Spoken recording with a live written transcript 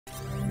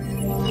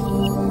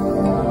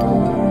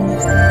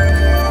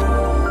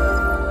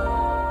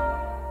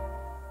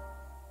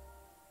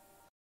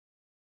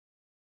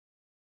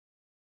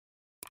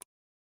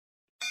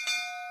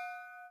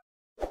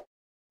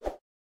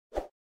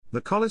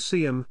The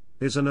Colosseum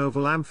is an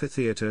oval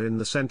amphitheatre in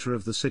the center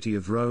of the city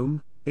of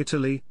Rome,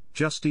 Italy,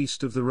 just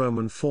east of the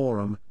Roman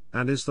Forum,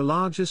 and is the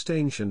largest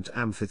ancient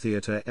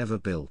amphitheatre ever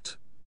built.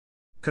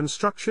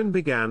 Construction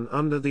began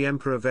under the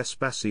Emperor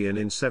Vespasian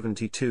in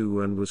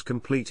 72 and was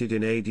completed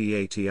in AD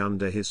 80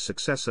 under his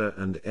successor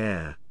and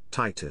heir,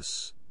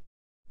 Titus.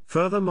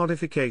 Further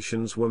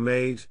modifications were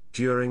made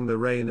during the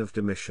reign of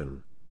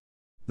Domitian.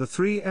 The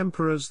three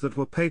emperors that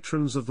were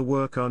patrons of the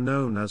work are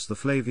known as the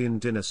Flavian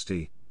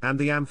dynasty, and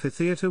the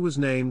amphitheatre was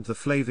named the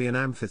Flavian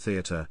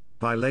Amphitheatre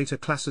by later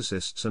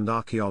classicists and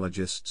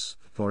archaeologists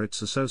for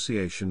its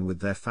association with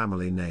their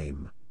family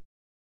name.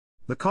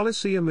 The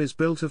Colosseum is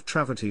built of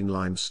travertine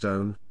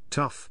limestone,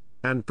 tuff,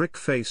 and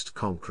brick-faced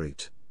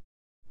concrete.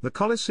 The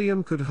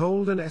Colosseum could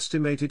hold an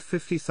estimated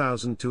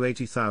 50,000 to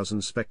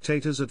 80,000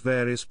 spectators at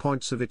various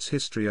points of its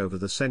history over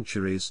the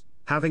centuries,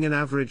 having an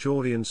average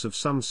audience of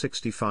some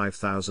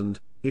 65,000.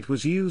 It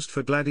was used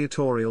for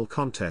gladiatorial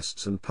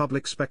contests and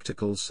public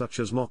spectacles such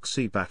as mock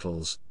sea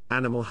battles,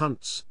 animal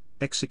hunts,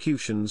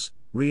 executions,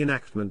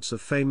 reenactments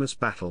of famous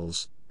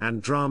battles,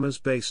 and dramas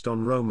based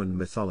on Roman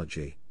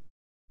mythology.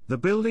 The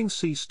building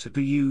ceased to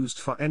be used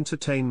for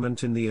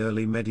entertainment in the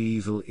early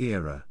medieval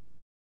era.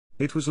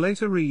 It was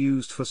later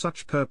reused for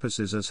such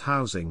purposes as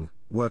housing,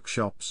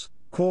 workshops,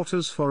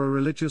 quarters for a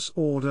religious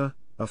order,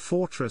 a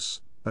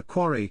fortress, a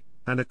quarry,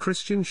 and a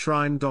Christian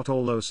shrine.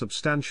 Although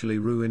substantially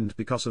ruined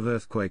because of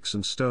earthquakes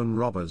and stone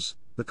robbers,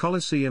 the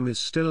Colosseum is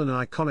still an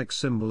iconic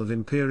symbol of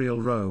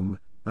imperial Rome,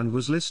 and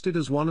was listed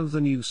as one of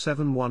the new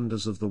seven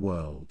wonders of the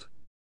world.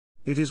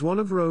 It is one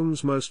of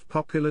Rome's most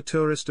popular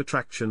tourist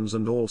attractions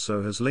and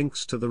also has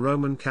links to the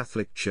Roman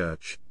Catholic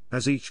Church,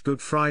 as each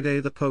Good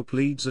Friday the Pope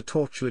leads a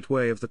torchlit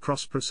way of the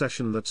cross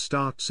procession that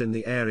starts in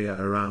the area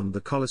around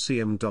the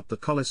Colosseum. The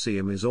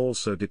Colosseum is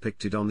also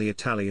depicted on the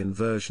Italian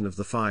version of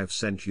the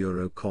 5-cent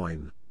euro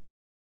coin.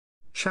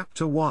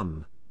 Chapter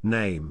 1,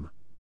 Name.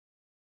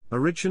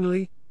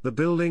 Originally, the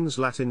building's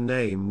Latin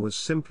name was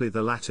simply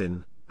the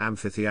Latin,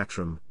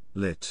 Amphitheatrum,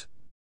 lit.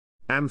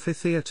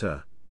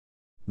 Amphitheatre.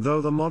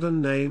 Though the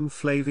modern name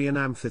Flavian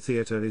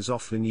Amphitheatre is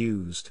often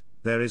used,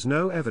 there is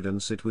no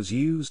evidence it was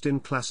used in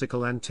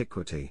classical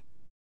antiquity.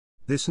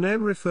 This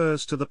name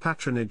refers to the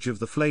patronage of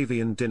the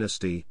Flavian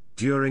dynasty,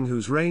 during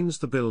whose reigns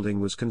the building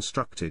was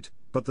constructed,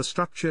 but the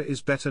structure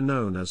is better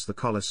known as the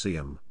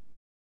Colosseum.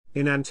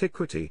 In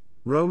antiquity,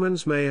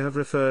 Romans may have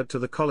referred to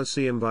the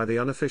Colosseum by the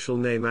unofficial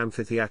name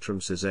Amphitheatrum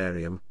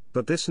Caesarium,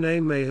 but this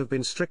name may have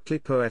been strictly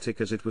poetic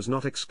as it was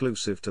not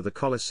exclusive to the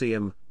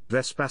Colosseum.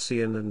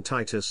 Vespasian and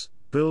Titus,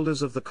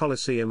 builders of the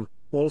Colosseum,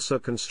 also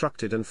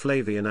constructed an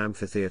Flavian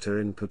amphitheatre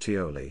in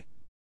Puteoli.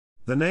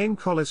 The name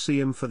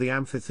Colosseum for the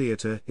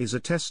amphitheatre is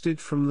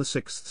attested from the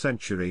 6th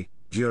century,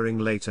 during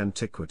late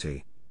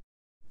antiquity.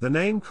 The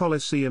name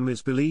Colosseum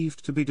is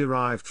believed to be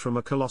derived from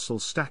a colossal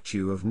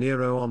statue of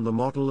Nero on the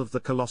model of the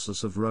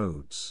Colossus of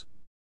Rhodes.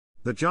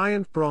 The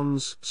giant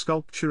bronze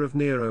sculpture of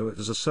Nero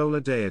as a solar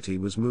deity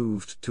was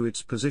moved to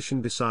its position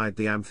beside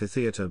the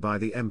amphitheatre by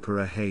the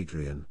Emperor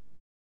Hadrian.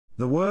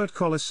 The word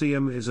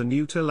Colosseum is a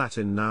neuter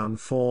Latin noun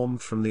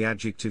formed from the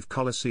adjective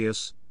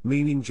colosseus,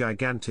 meaning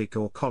gigantic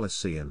or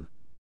Colossian.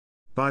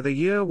 By the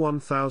year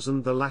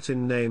 1000 the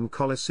Latin name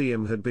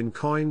Colosseum had been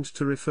coined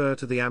to refer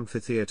to the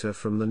amphitheatre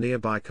from the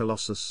nearby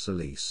Colossus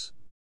Salice.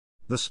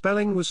 The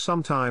spelling was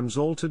sometimes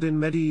altered in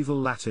medieval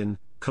Latin.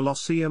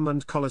 Colosseum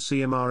and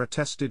Colosseum are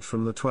attested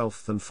from the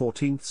 12th and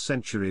 14th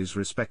centuries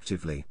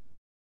respectively.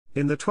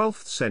 In the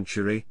 12th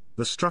century,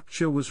 the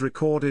structure was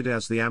recorded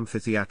as the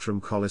Amphitheatrum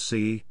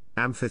Colossei,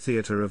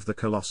 Amphitheatre of the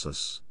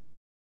Colossus.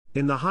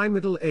 In the High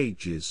Middle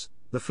Ages,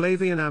 the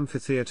Flavian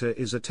Amphitheatre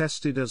is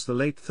attested as the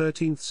late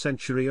 13th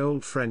century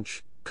Old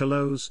French,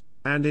 Colosse,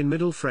 and in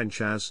Middle French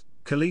as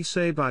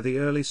Colosseum by the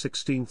early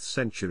 16th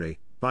century,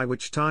 by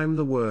which time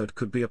the word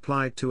could be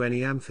applied to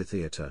any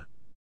amphitheatre.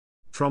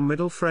 From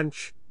Middle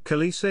French,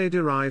 Colosseum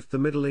derived the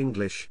Middle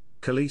English,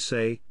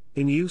 Colosseum,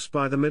 in use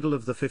by the middle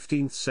of the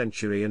 15th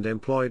century and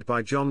employed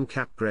by John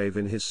Capgrave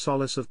in his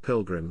Solace of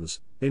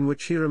Pilgrims, in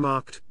which he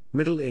remarked,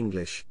 Middle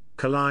English,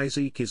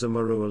 Colosseum is a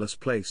marvellous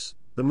place,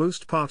 the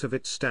most part of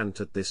it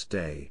stand at this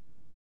day.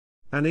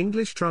 An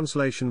English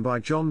translation by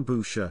John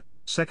Boucher,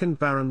 2nd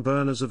Baron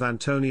Berners of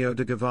Antonio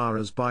de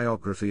Guevara's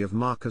biography of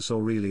Marcus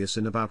Aurelius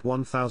in about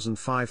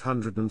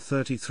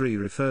 1533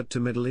 referred to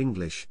Middle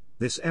English,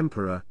 this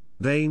emperor,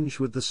 vange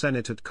with the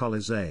Senate at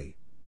Colosseo.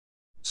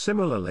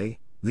 Similarly,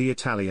 the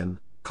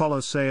Italian,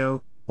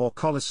 Colosseo, or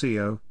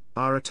Colosseo,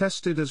 are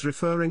attested as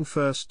referring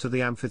first to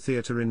the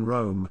amphitheatre in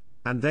Rome,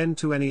 and then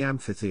to any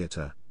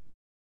amphitheatre.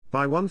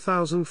 By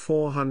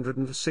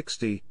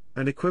 1460,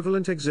 an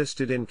equivalent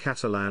existed in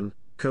Catalan,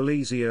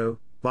 Colosseo.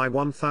 By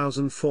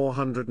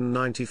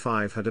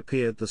 1495 had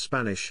appeared the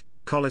Spanish,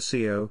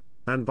 Colosseo,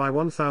 and by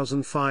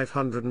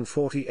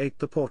 1548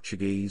 the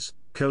Portuguese,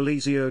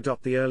 Colosseo.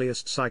 The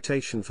earliest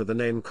citation for the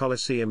name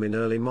Colosseum in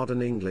early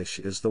modern English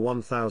is the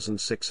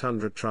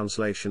 1600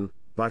 translation,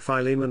 by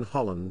Philemon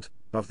Holland,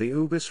 of the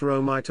Ubis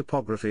Romae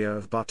Topographia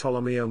of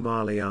Bartolomeo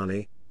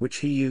Marliani, which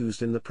he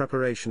used in the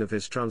preparation of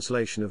his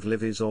translation of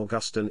Livy's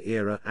Augustan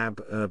era ab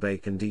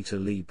urbe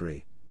condita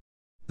libri.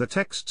 The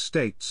text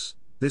states,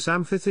 "This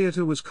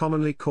amphitheatre was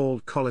commonly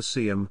called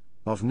Colosseum,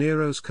 of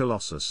Nero's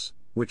Colossus,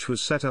 which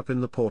was set up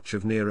in the porch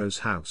of Nero's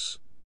house."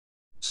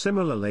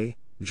 Similarly,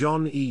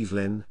 John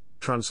Evelyn,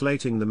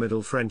 translating the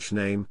Middle French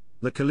name,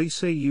 the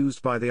Colosseum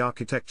used by the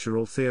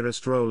architectural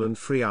theorist Roland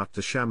Friart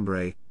de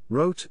Chambray,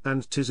 wrote,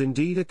 "And 'tis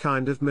indeed a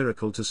kind of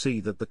miracle to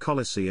see that the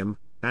Colosseum,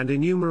 and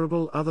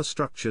innumerable other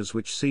structures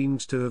which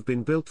seemed to have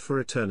been built for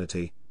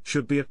eternity,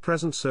 should be at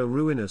present so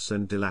ruinous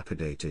and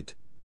dilapidated."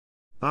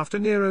 After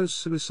Nero's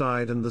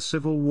suicide and the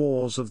civil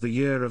wars of the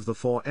year of the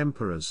four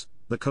emperors,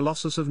 the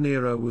Colossus of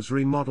Nero was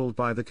remodeled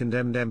by the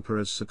condemned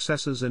emperor's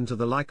successors into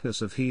the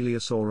likeness of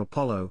Helios or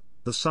Apollo,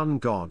 the sun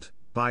god,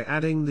 by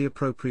adding the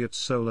appropriate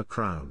solar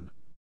crown.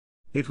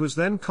 It was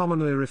then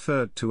commonly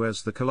referred to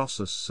as the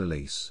Colossus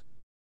Celeste.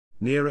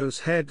 Nero's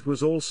head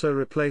was also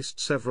replaced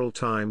several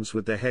times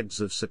with the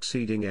heads of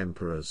succeeding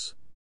emperors.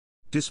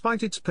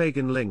 Despite its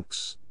pagan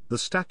links, the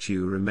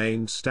statue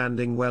remained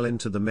standing well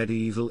into the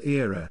medieval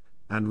era,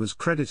 and was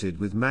credited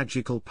with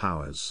magical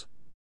powers.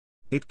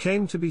 It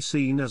came to be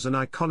seen as an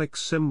iconic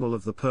symbol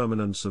of the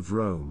permanence of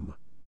Rome.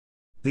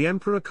 The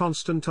Emperor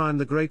Constantine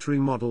the Great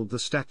remodeled the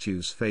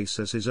statue's face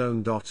as his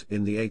own.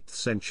 In the 8th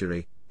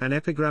century, an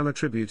epigram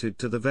attributed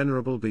to the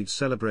Venerable Bede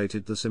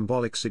celebrated the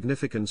symbolic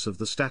significance of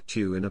the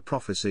statue in a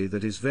prophecy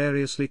that is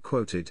variously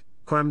quoted: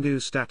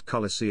 "Quamdiu stat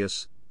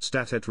Colosseus,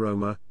 stat et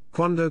Roma,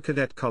 quando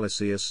cadet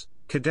Colosseus,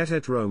 cadet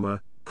et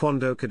Roma,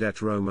 quando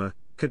cadet Roma,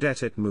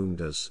 cadet et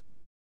mundus."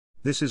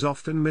 This is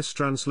often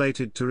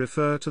mistranslated to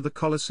refer to the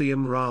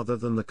Colosseum rather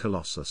than the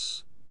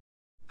Colossus.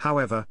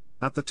 However,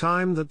 at the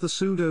time that the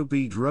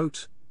pseudo-Bede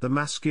wrote, the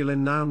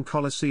masculine noun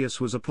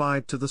Colosseus was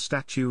applied to the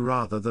statue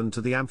rather than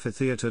to the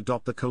amphitheatre.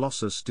 The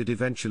Colossus did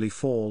eventually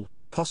fall,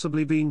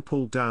 possibly being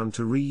pulled down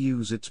to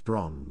reuse its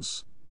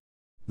bronze.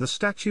 The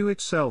statue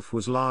itself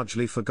was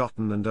largely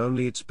forgotten and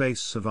only its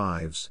base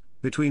survives,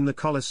 between the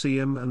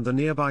Colosseum and the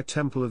nearby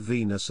Temple of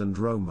Venus and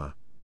Roma.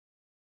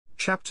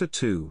 Chapter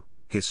 2,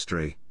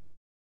 History.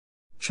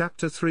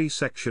 Chapter 3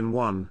 Section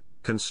 1,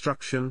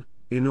 Construction,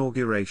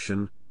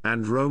 Inauguration,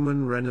 and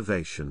Roman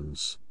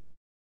Renovations.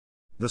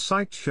 The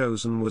site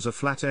chosen was a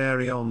flat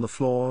area on the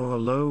floor of a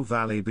low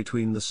valley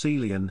between the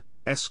Cælian,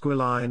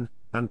 Esquiline,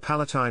 and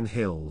Palatine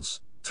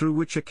hills, through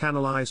which a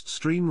canalized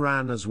stream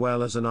ran as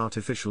well as an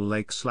artificial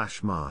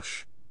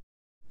lake/marsh.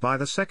 By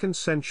the 2nd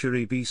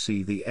century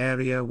BC the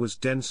area was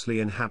densely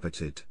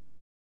inhabited.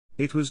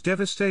 It was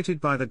devastated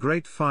by the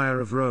Great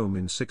Fire of Rome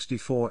in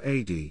 64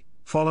 AD,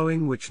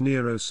 following which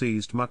Nero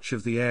seized much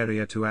of the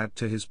area to add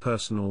to his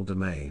personal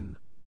domain.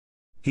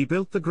 He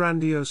built the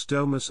grandiose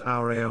Domus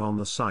Aurea on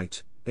the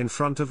site, in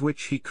front of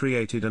which he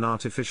created an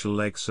artificial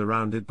lake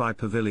surrounded by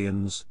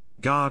pavilions,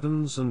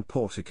 gardens and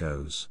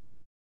porticos.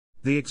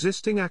 The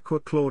existing Aqua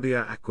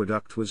Claudia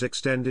aqueduct was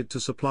extended to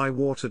supply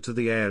water to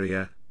the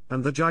area,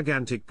 and the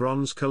gigantic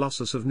bronze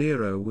Colossus of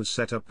Nero was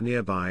set up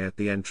nearby at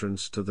the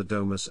entrance to the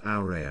Domus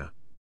Aurea.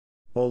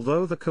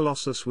 Although the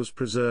Colossus was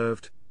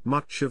preserved,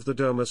 much of the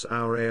Domus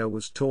Aurea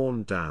was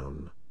torn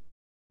down.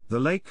 The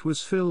lake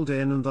was filled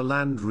in and the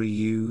land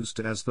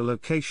reused as the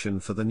location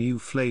for the new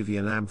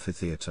Flavian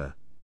Amphitheatre.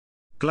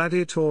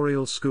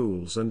 Gladiatorial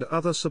schools and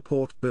other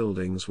support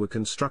buildings were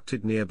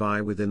constructed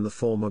nearby within the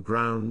former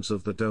grounds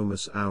of the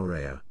Domus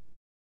Aurea.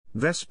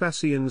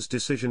 Vespasian's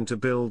decision to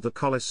build the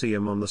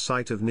Colosseum on the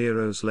site of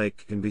Nero's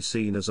lake can be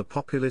seen as a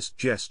populist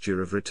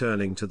gesture of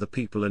returning to the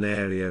people an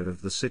area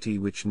of the city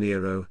which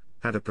Nero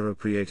had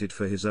appropriated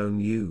for his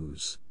own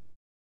use.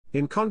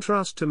 In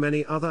contrast to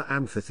many other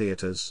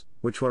amphitheatres,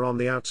 which were on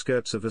the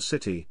outskirts of a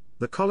city,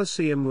 the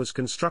Colosseum was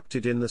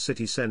constructed in the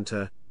city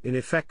centre, in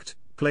effect,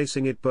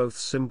 placing it both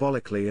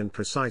symbolically and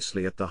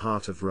precisely at the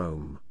heart of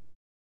Rome.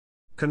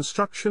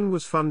 Construction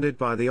was funded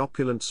by the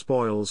opulent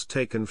spoils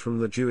taken from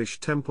the Jewish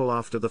temple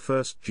after the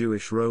First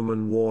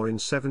Jewish-Roman War in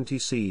 70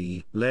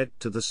 CE led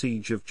to the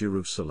siege of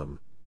Jerusalem.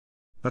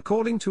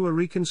 According to a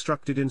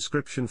reconstructed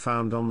inscription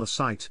found on the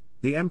site,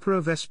 the Emperor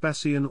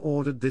Vespasian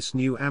ordered this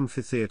new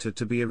amphitheatre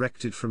to be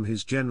erected from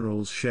his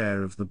general's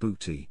share of the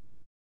booty.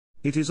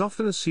 It is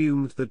often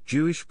assumed that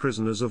Jewish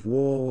prisoners of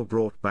war were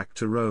brought back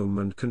to Rome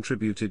and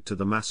contributed to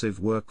the massive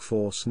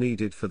workforce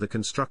needed for the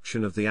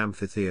construction of the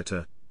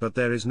amphitheatre, but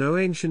there is no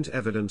ancient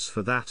evidence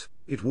for that.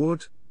 It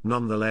would,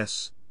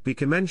 nonetheless, be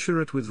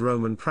commensurate with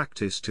Roman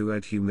practice to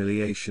add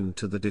humiliation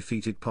to the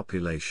defeated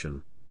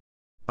population.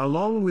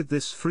 Along with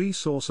this free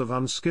source of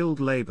unskilled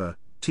labor,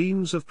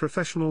 teams of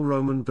professional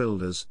Roman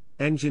builders,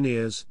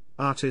 engineers,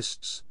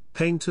 artists,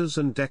 painters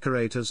and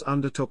decorators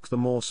undertook the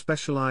more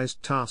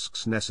specialized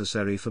tasks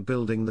necessary for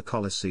building the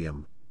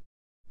Colosseum.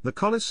 The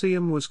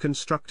Colosseum was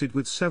constructed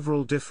with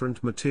several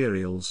different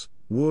materials: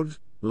 wood,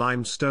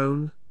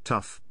 limestone,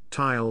 tuff,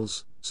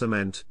 tiles,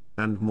 cement,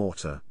 and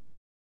mortar.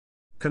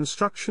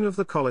 Construction of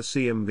the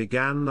Colosseum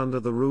began under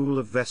the rule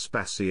of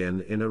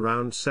Vespasian in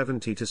around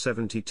 70 to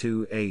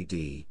 72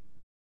 AD.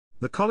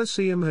 The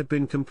Colosseum had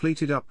been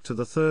completed up to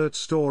the third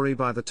story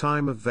by the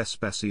time of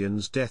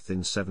Vespasian's death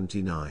in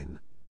 79.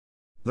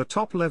 The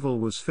top level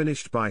was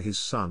finished by his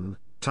son,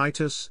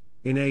 Titus,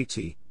 in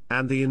 80,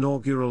 and the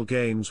inaugural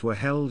games were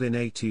held in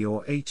 80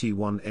 or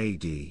 81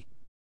 AD.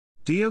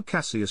 Dio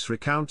Cassius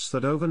recounts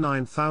that over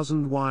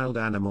 9,000 wild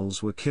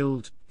animals were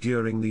killed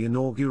during the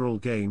inaugural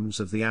games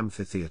of the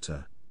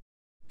amphitheatre.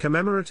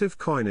 Commemorative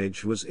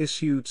coinage was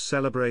issued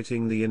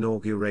celebrating the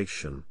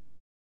inauguration.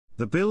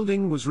 The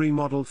building was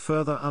remodeled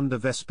further under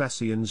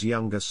Vespasian's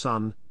younger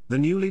son, the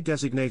newly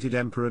designated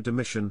Emperor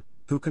Domitian,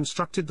 who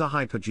constructed the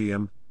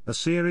Hypogeum, a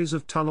series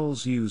of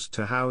tunnels used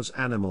to house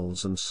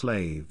animals and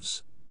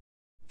slaves.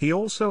 He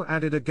also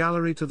added a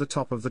gallery to the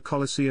top of the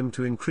Colosseum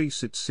to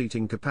increase its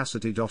seating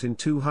capacity. In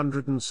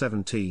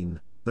 217,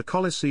 the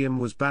Colosseum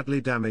was badly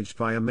damaged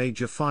by a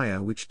major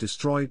fire which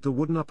destroyed the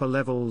wooden upper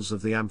levels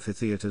of the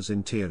amphitheatre's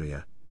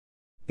interior.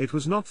 It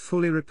was not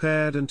fully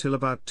repaired until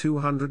about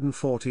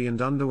 240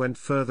 and underwent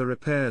further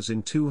repairs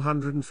in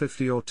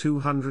 250 or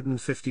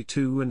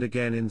 252 and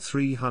again in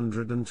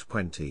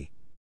 320.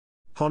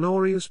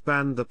 Honorius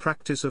banned the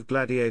practice of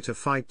gladiator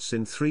fights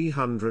in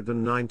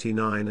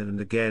 399 and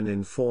again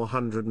in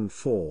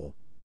 404.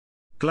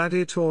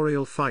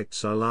 Gladiatorial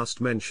fights are last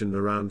mentioned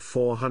around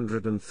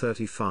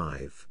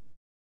 435.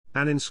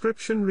 An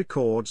inscription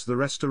records the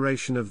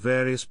restoration of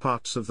various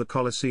parts of the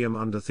Colosseum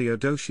under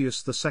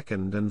Theodosius II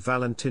and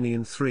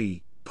Valentinian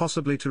III,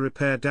 possibly to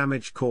repair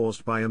damage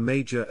caused by a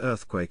major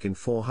earthquake in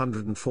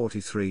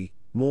 443.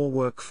 More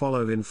work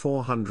followed in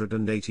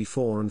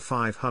 484 and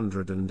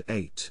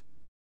 508.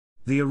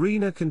 The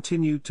arena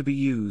continued to be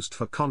used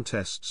for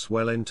contests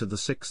well into the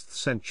 6th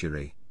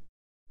century.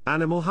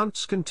 Animal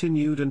hunts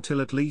continued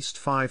until at least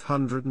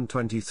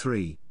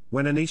 523,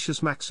 when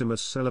Anicius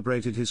Maximus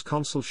celebrated his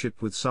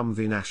consulship with some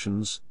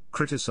Venetians,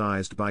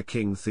 criticized by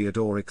King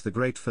Theodoric the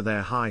Great for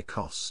their high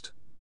cost.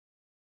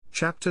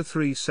 Chapter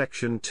 3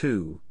 Section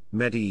 2,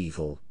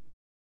 Medieval.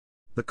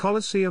 The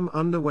Colosseum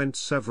underwent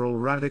several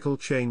radical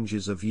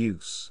changes of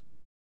use.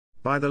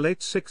 By the late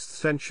 6th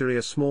century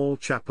a small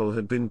chapel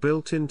had been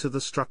built into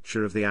the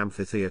structure of the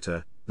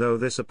amphitheatre, though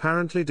this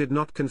apparently did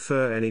not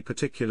confer any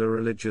particular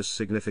religious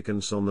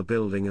significance on the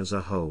building as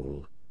a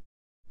whole.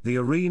 The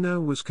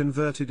arena was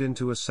converted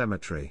into a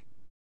cemetery.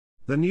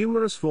 The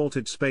numerous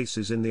vaulted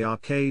spaces in the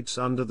arcades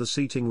under the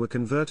seating were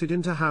converted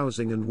into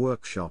housing and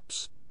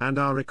workshops, and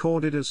are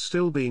recorded as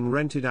still being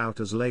rented out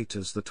as late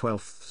as the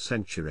 12th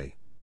century.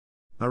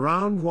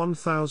 Around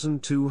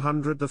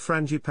 1200 the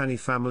Frangipani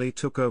family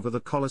took over the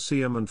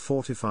Colosseum and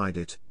fortified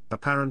it,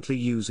 apparently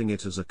using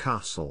it as a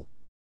castle.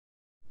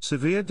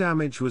 Severe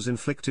damage was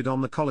inflicted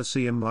on the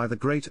Colosseum by the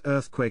great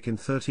earthquake in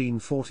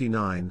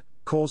 1349,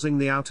 causing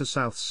the outer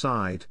south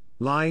side,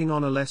 lying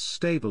on a less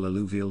stable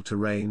alluvial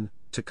terrain,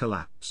 to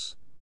collapse.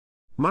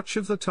 Much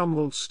of the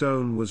tumbled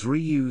stone was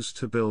reused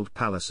to build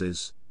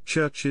palaces,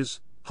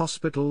 churches,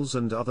 hospitals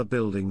and other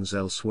buildings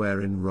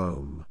elsewhere in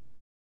Rome.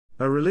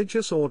 A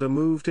religious order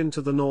moved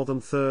into the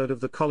northern third of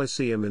the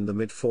Colosseum in the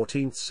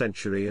mid-14th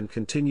century and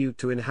continued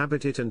to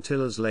inhabit it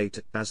until as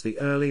late as the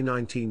early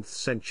 19th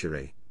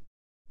century.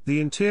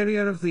 The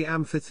interior of the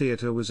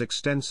amphitheatre was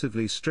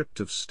extensively stripped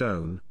of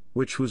stone,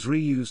 which was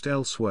reused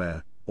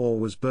elsewhere, or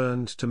was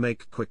burned to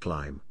make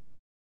quicklime.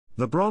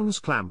 The bronze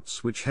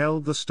clamps which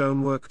held the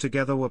stonework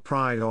together were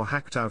pried or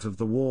hacked out of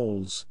the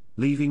walls,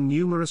 leaving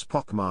numerous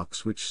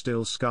pockmarks which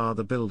still scar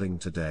the building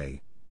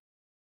today.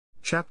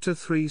 Chapter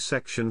 3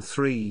 Section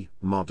 3,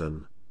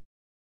 Modern.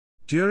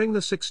 During the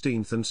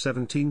 16th and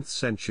 17th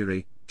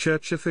century,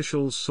 church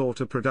officials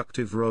sought a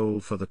productive role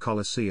for the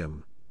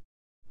Colosseum.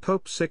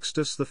 Pope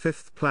Sixtus V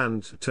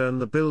planned to turn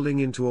the building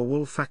into a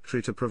wool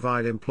factory to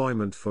provide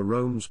employment for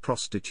Rome's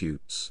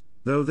prostitutes,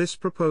 though this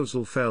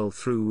proposal fell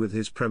through with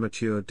his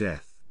premature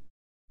death.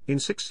 In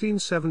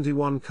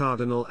 1671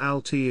 Cardinal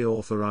Altieri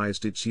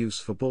authorized its use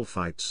for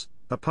bullfights.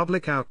 A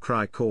public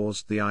outcry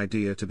caused the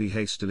idea to be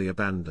hastily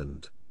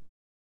abandoned.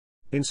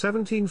 In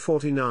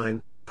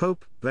 1749,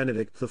 Pope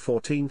Benedict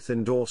XIV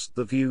endorsed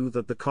the view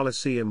that the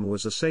Colosseum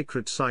was a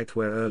sacred site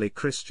where early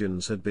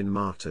Christians had been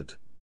martyred.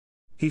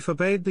 He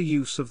forbade the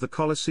use of the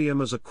Colosseum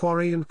as a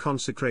quarry and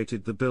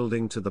consecrated the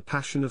building to the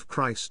Passion of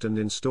Christ and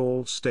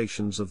installed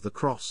Stations of the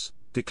Cross,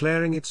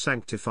 declaring it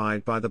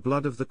sanctified by the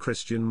blood of the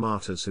Christian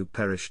martyrs who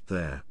perished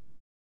there.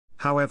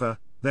 However,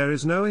 there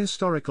is no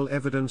historical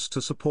evidence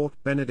to support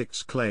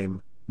Benedict's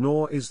claim,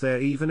 nor is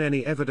there even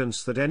any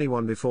evidence that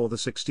anyone before the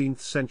 16th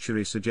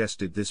century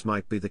suggested this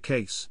might be the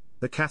case.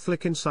 The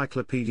Catholic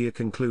Encyclopedia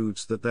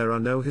concludes that there are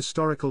no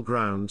historical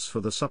grounds for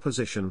the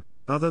supposition,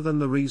 other than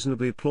the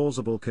reasonably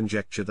plausible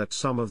conjecture that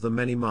some of the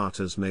many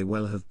martyrs may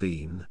well have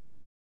been.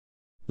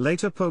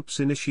 Later popes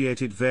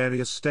initiated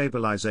various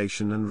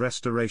stabilization and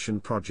restoration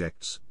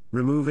projects,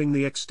 removing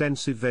the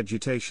extensive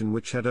vegetation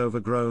which had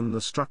overgrown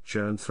the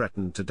structure and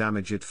threatened to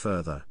damage it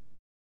further.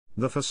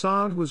 The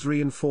facade was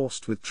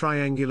reinforced with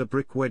triangular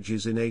brick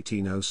wedges in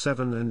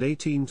 1807 and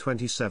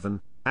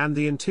 1827, and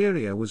the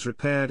interior was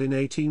repaired in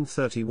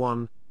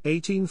 1831,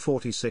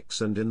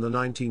 1846 and in the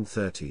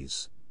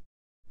 1930s.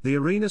 The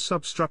arena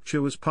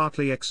substructure was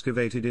partly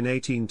excavated in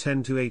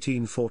 1810 to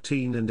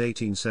 1814 and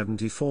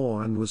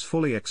 1874 and was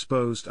fully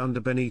exposed under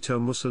Benito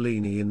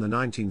Mussolini in the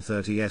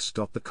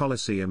 1930s. The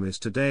Colosseum is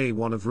today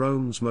one of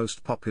Rome's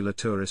most popular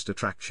tourist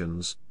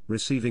attractions,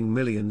 receiving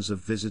millions of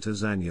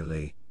visitors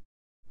annually.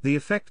 The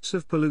effects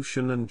of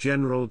pollution and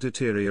general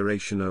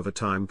deterioration over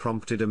time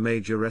prompted a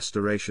major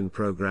restoration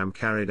program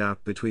carried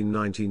out between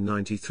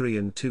 1993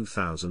 and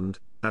 2000,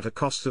 at a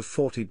cost of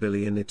 40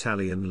 billion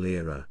Italian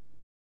lire.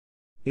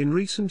 In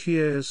recent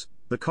years,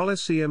 the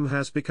Colosseum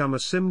has become a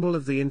symbol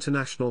of the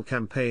international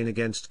campaign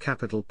against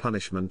capital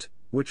punishment,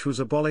 which was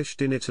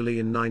abolished in Italy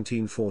in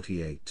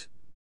 1948.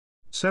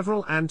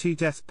 Several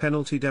anti-death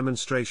penalty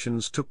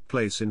demonstrations took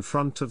place in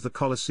front of the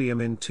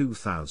Colosseum in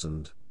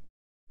 2000.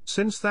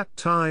 Since that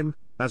time,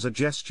 as a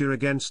gesture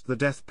against the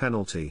death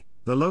penalty,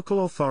 the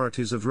local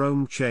authorities of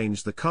Rome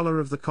changed the color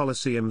of the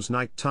Colosseum's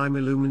nighttime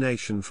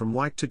illumination from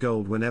white to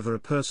gold whenever a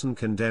person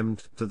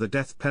condemned to the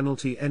death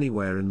penalty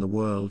anywhere in the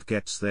world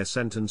gets their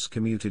sentence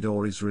commuted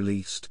or is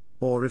released,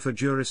 or if a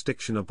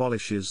jurisdiction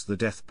abolishes the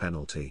death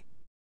penalty.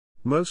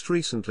 Most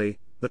recently,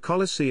 the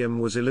Colosseum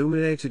was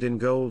illuminated in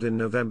gold in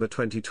November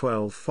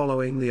 2012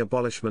 following the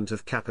abolishment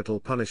of capital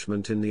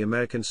punishment in the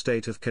American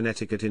state of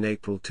Connecticut in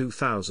April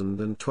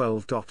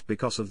 2012.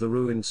 Because of the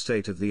ruined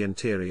state of the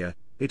interior,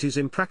 it is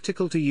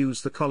impractical to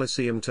use the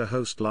Colosseum to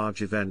host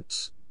large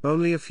events.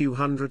 Only a few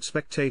hundred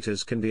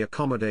spectators can be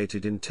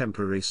accommodated in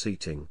temporary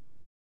seating.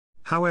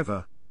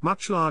 However,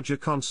 much larger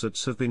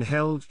concerts have been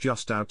held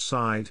just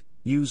outside,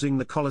 using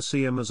the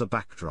Colosseum as a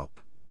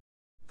backdrop.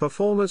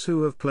 Performers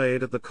who have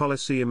played at the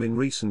Colosseum in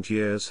recent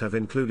years have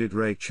included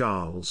Ray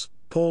Charles,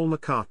 Paul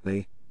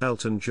McCartney,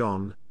 Elton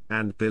John,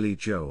 and Billy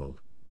Joel.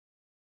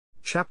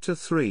 Chapter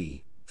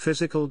 3,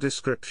 Physical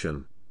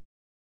Description.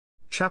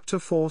 Chapter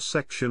 4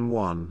 Section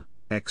 1,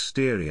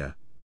 Exterior.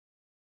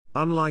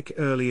 Unlike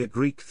earlier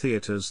Greek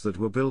theatres that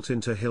were built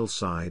into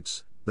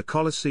hillsides, the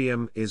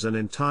Colosseum is an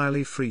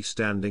entirely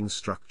freestanding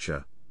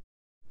structure.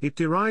 It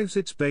derives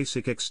its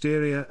basic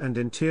exterior and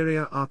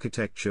interior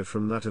architecture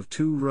from that of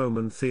two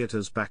Roman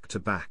theatres back to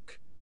back.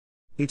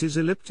 It is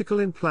elliptical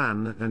in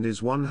plan and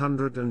is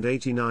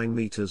 189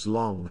 meters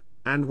long,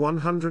 and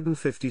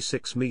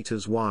 156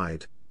 meters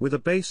wide, with a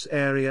base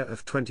area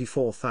of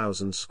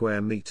 24,000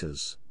 square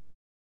meters.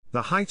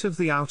 The height of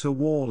the outer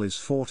wall is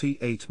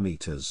 48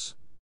 meters.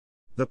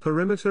 The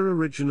perimeter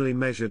originally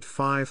measured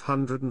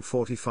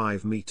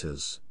 545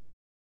 meters.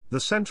 The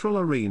central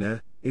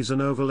arena is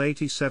an oval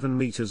 87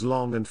 meters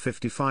long and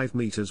 55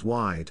 meters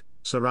wide,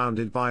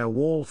 surrounded by a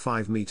wall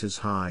 5 meters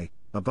high,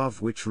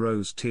 above which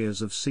rose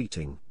tiers of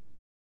seating.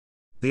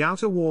 The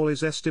outer wall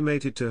is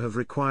estimated to have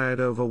required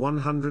over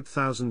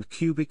 100,000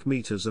 cubic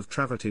meters of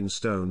travertine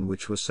stone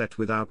which were set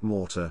without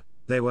mortar.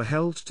 They were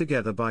held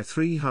together by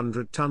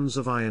 300 tons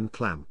of iron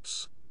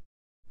clamps.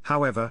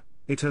 However,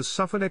 it has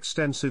suffered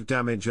extensive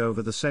damage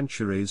over the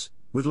centuries,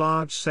 with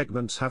large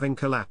segments having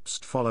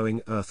collapsed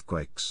following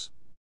earthquakes.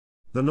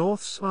 The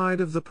north side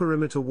of the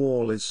perimeter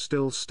wall is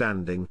still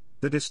standing.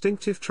 The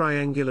distinctive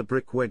triangular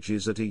brick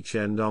wedges at each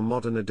end are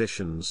modern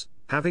additions,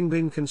 having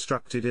been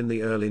constructed in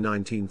the early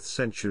 19th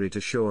century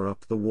to shore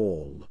up the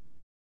wall.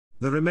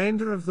 The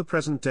remainder of the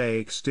present-day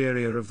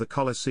exterior of the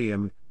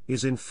Colosseum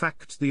is in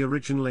fact the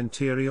original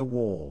interior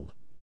wall.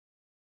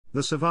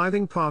 The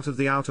surviving part of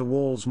the outer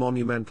wall's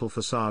monumental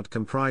facade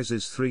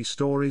comprises 3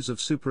 stories of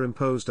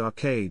superimposed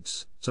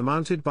arcades,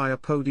 surmounted by a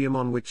podium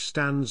on which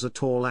stands a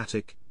tall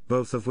attic,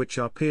 both of which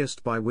are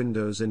pierced by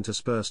windows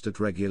interspersed at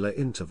regular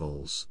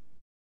intervals.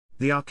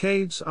 The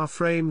arcades are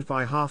framed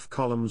by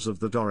half-columns of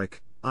the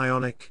Doric,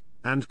 Ionic,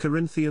 and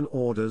Corinthian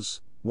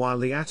orders, while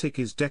the attic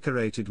is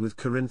decorated with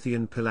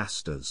Corinthian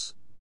pilasters.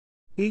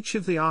 Each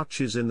of the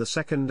arches in the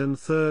second and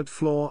third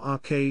floor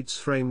arcades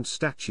framed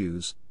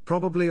statues,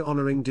 probably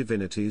honoring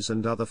divinities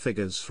and other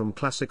figures from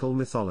classical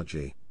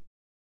mythology.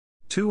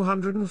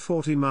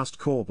 240 mast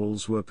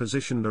corbels were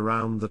positioned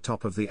around the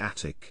top of the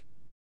attic.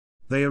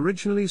 They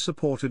originally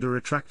supported a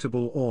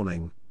retractable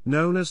awning,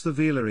 known as the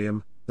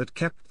velarium, that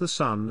kept the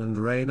sun and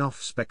rain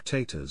off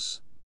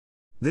spectators.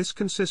 This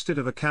consisted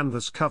of a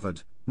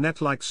canvas-covered,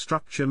 net-like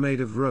structure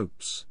made of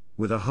ropes,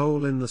 with a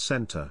hole in the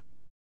center.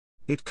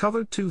 It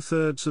covered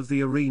 2/3 of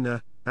the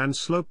arena, and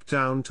sloped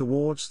down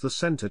towards the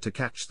center to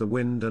catch the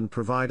wind and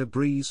provide a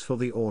breeze for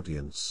the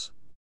audience.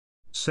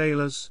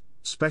 Sailors,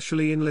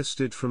 specially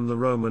enlisted from the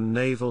Roman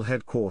naval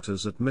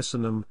headquarters at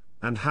Misenum,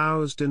 and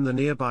housed in the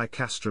nearby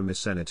Castrum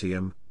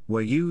Isenitium,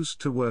 were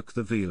used to work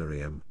the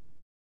velarium.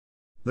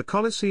 The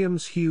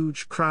Colosseum's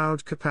huge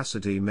crowd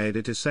capacity made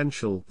it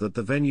essential that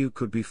the venue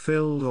could be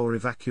filled or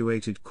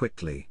evacuated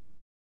quickly.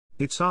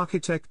 Its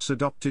architects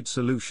adopted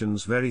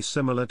solutions very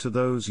similar to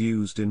those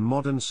used in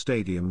modern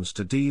stadiums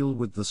to deal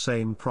with the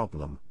same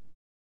problem.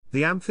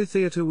 The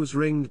amphitheatre was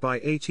ringed by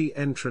 80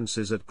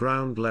 entrances at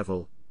ground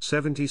level,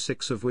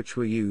 76 of which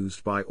were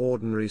used by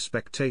ordinary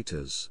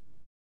spectators.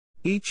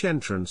 Each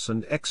entrance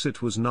and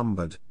exit was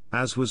numbered,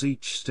 as was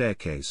each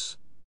staircase.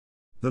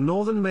 The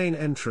northern main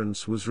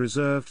entrance was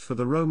reserved for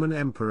the Roman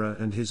emperor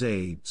and his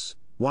aides,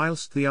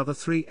 whilst the other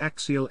 3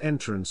 axial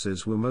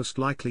entrances were most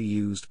likely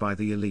used by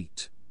the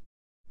elite.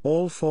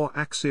 All 4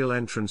 axial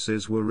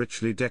entrances were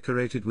richly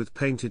decorated with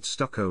painted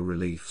stucco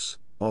reliefs,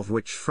 of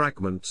which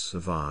fragments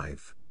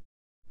survive.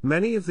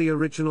 Many of the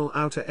original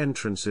outer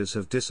entrances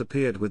have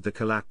disappeared with the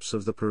collapse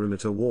of the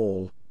perimeter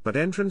wall, but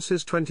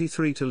entrances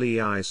 23 to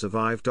Lei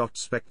survive.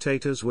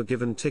 Spectators were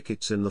given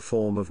tickets in the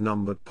form of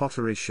numbered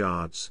pottery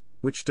shards,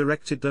 which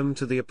directed them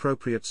to the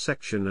appropriate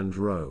section and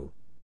row.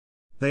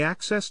 They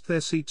accessed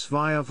their seats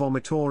via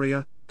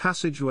vomitoria,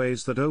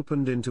 passageways that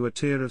opened into a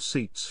tier of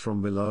seats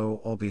from below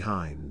or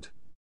behind.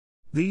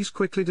 These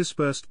quickly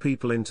dispersed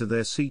people into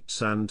their seats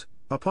and,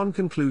 upon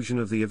conclusion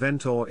of the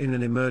event or in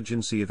an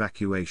emergency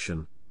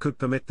evacuation, could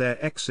permit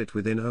their exit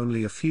within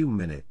only a few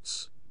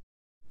minutes.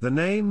 The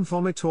name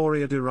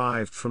vomitoria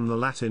derived from the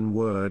Latin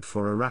word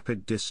for a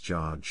rapid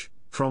discharge,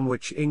 from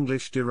which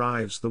English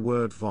derives the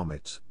word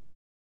vomit.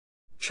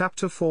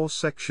 Chapter 4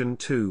 Section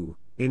 2,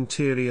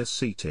 Interior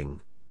Seating.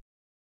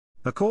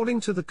 According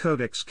to the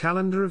Codex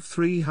Calendar of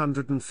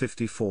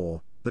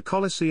 354, the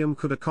Colosseum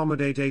could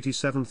accommodate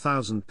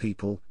 87,000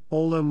 people,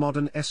 although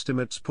modern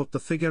estimates put the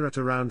figure at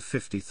around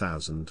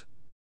 50,000.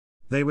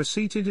 They were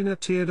seated in a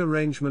tiered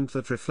arrangement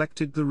that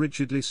reflected the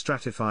rigidly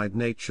stratified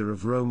nature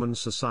of Roman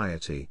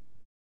society.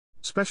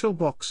 Special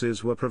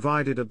boxes were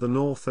provided at the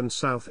north and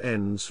south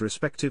ends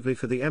respectively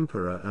for the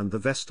emperor and the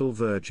Vestal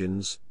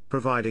Virgins,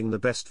 providing the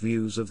best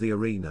views of the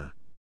arena.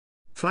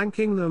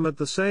 Flanking them at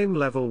the same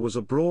level was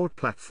a broad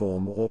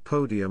platform or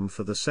podium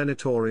for the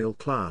senatorial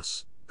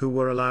class, who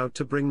were allowed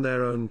to bring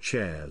their own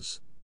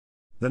chairs.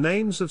 The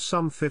names of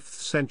some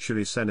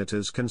 5th-century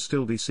senators can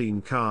still be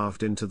seen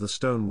carved into the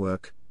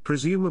stonework,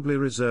 presumably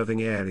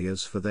reserving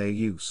areas for their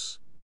use.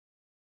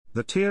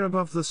 The tier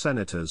above the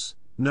senators,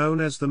 known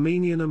as the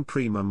Menianum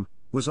Primum,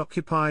 was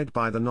occupied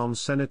by the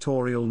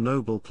non-senatorial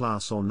noble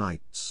class or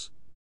knights.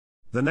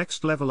 The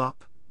next level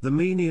up, the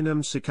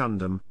Menianum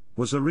Secundum,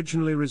 was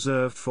originally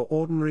reserved for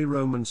ordinary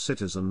Roman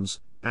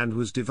citizens, and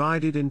was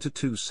divided into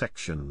 2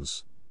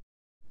 sections.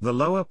 The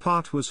lower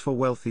part was for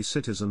wealthy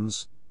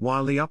citizens,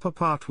 while the upper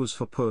part was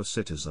for poor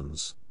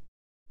citizens.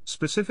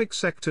 Specific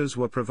sectors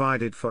were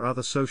provided for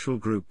other social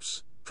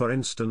groups, for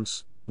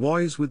instance,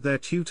 boys with their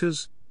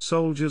tutors,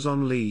 soldiers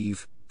on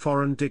leave,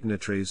 foreign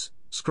dignitaries,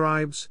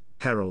 scribes,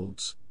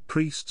 heralds,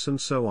 priests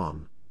and so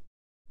on.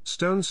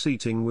 Stone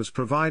seating was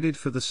provided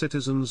for the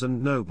citizens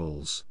and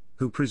nobles,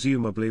 who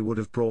presumably would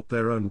have brought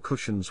their own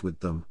cushions with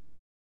them.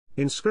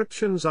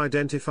 Inscriptions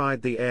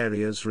identified the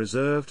areas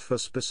reserved for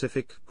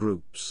specific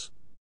groups.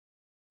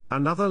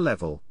 Another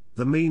level,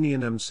 the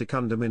Menianum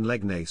Secundum in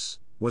Legnace,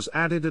 was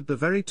added at the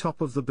very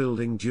top of the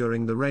building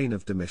during the reign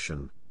of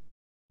Domitian.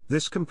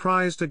 This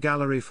comprised a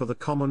gallery for the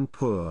common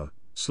poor,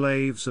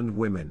 slaves and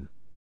women.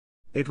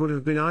 It would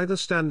have been either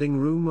standing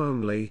room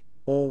only,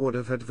 or would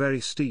have had very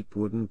steep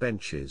wooden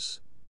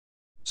benches.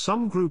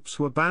 Some groups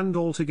were banned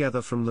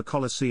altogether from the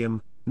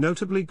Colosseum,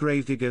 notably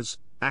gravediggers,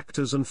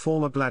 actors and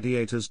former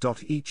gladiators.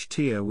 Each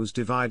tier was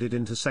divided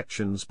into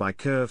sections by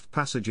curved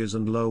passages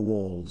and low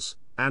walls,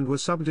 and were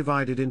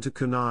subdivided into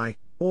cunae,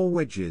 or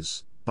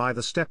wedges, by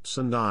the steps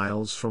and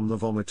aisles from the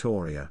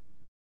vomitoria.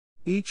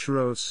 Each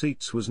row of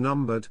seats was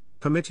numbered,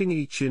 permitting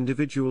each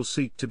individual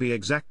seat to be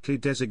exactly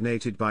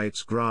designated by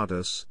its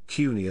gradus,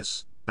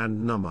 cuneus,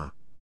 and number.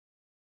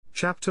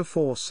 Chapter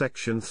 4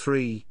 Section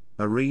 3,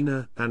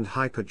 Arena and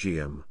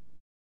Hypogeum.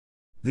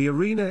 The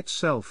arena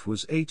itself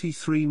was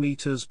 83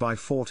 meters by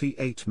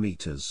 48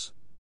 meters.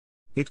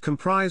 It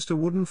comprised a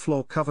wooden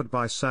floor covered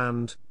by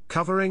sand,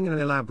 covering an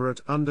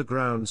elaborate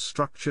underground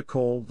structure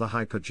called the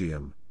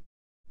Hypogeum.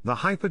 The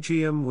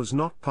Hypogeum was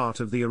not part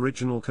of the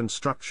original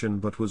construction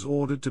but was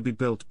ordered to be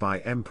built by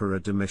Emperor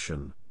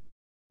Domitian.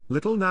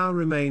 Little now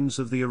remains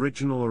of the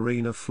original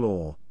arena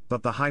floor,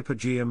 but the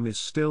Hypogeum is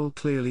still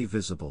clearly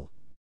visible.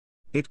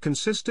 It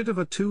consisted of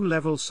a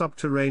 2-level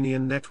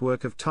subterranean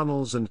network of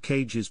tunnels and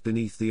cages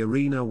beneath the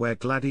arena where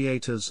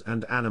gladiators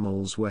and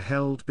animals were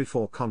held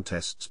before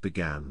contests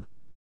began.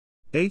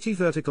 80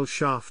 vertical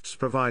shafts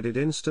provided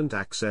instant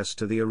access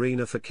to the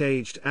arena for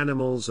caged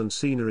animals and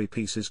scenery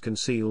pieces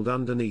concealed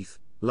underneath.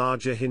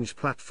 Larger hinge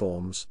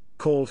platforms,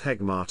 called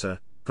hegmata,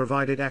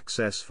 provided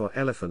access for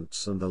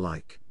elephants and the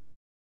like.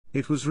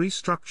 It was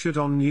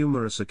restructured on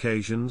numerous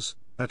occasions.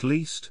 At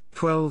least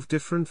 12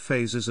 different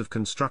phases of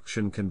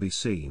construction can be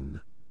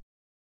seen.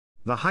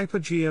 The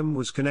Hypogeum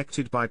was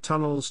connected by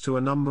tunnels to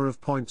a number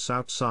of points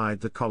outside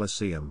the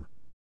Colosseum.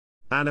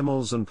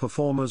 Animals and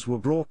performers were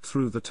brought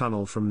through the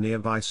tunnel from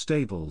nearby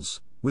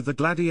stables, with the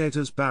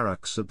gladiators'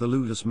 barracks at the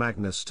Ludus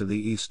Magnus to the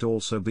east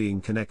also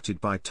being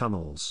connected by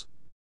tunnels.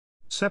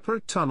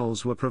 Separate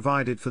tunnels were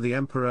provided for the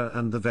emperor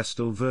and the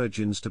Vestal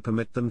Virgins to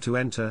permit them to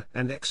enter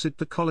and exit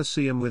the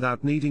Colosseum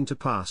without needing to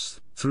pass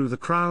through the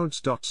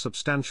crowds.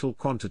 Substantial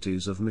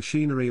quantities of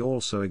machinery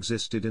also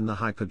existed in the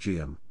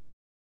Hypogeum.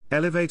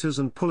 Elevators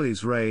and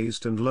pulleys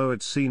raised and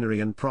lowered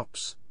scenery and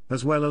props,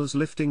 as well as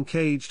lifting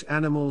caged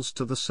animals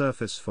to the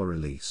surface for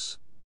release.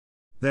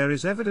 There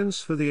is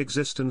evidence for the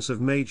existence of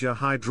major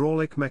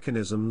hydraulic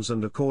mechanisms,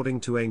 and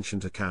according to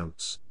ancient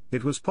accounts,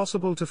 it was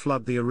possible to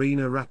flood the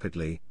arena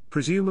rapidly,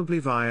 presumably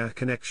via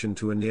connection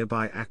to a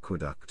nearby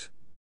aqueduct.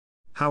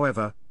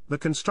 However, the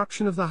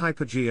construction of the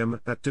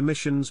hypogeum at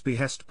Domitian's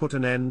behest put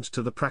an end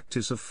to the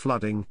practice of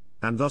flooding,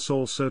 and thus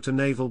also to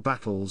naval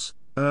battles,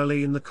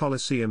 early in the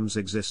Colosseum's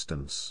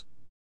existence.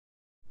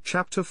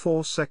 Chapter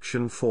 4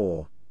 Section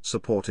 4,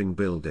 Supporting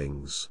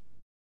Buildings.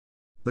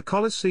 The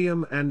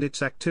Colosseum and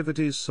its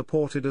activities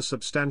supported a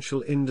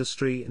substantial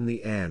industry in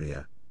the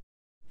area.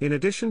 In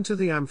addition to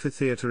the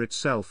amphitheatre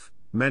itself,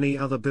 many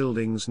other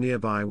buildings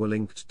nearby were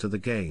linked to the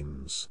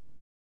games.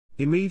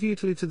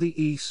 Immediately to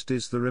the east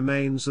is the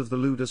remains of the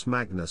Ludus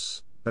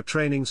Magnus, a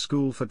training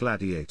school for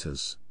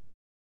gladiators.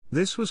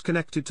 This was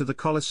connected to the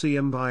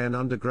Colosseum by an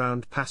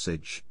underground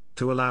passage,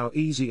 to allow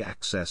easy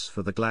access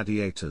for the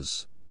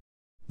gladiators.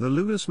 The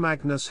Ludus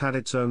Magnus had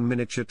its own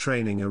miniature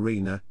training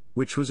arena,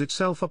 which was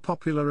itself a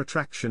popular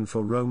attraction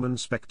for Roman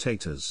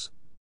spectators.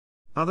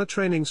 Other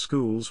training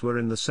schools were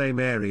in the same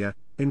area,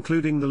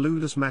 including the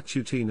Ludus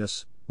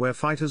Matutinus, where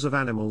fighters of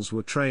animals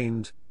were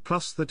trained,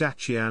 plus the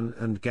Dacian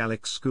and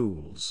Gallic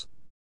schools.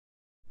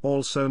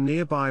 Also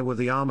nearby were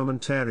the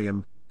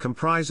Armamentarium,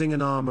 comprising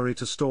an armory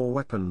to store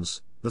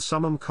weapons, the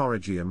Summum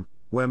Corrigium,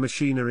 where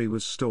machinery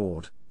was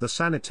stored, the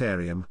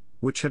Sanitarium,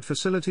 which had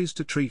facilities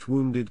to treat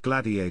wounded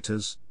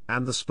gladiators,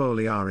 and the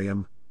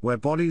Spoliarium, where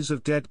bodies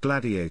of dead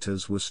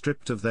gladiators were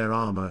stripped of their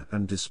armor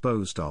and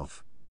disposed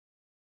of.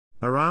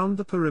 Around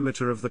the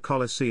perimeter of the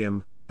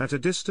Colosseum, at a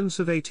distance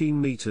of 18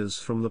 meters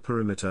from the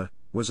perimeter,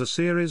 was a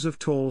series of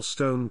tall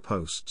stone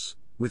posts,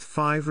 with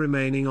 5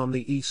 remaining on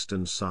the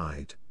eastern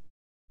side.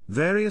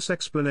 Various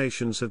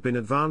explanations have been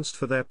advanced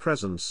for their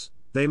presence.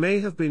 They may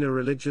have been a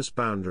religious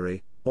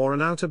boundary, or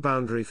an outer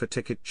boundary for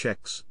ticket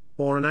checks,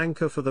 or an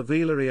anchor for the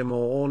velarium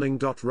or awning.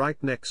 Right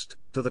next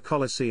to the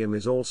Colosseum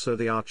is also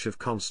the Arch of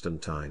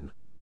Constantine.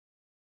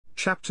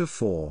 Chapter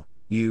 4,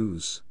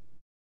 Use.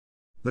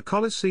 The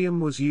Colosseum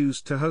was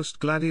used to host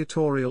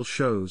gladiatorial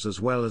shows as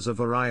well as a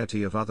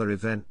variety of other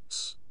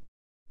events.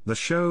 The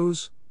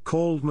shows,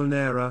 called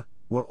munera,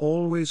 were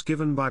always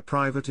given by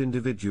private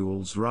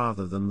individuals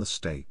rather than the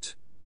state.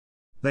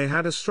 They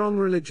had a strong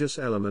religious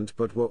element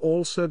but were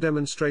also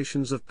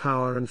demonstrations of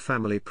power and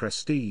family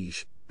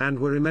prestige, and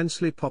were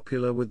immensely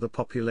popular with the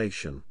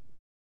population.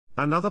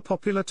 Another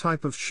popular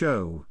type of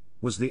show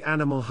was the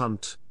animal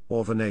hunt,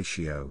 or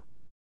venatio.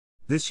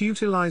 This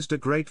utilized a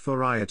great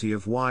variety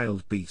of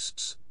wild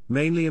beasts,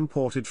 mainly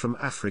imported from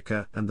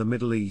Africa and the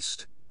Middle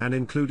East, and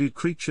included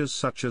creatures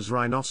such as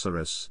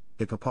rhinoceros,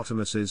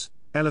 hippopotamuses,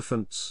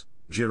 elephants,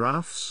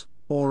 giraffes,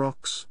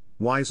 aurochs,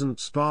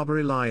 wisents,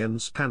 Barbary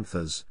lions,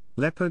 panthers,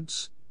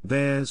 leopards,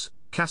 bears,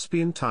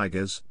 Caspian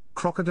tigers,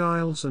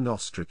 crocodiles and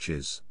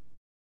ostriches.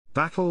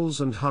 Battles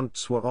and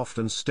hunts were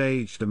often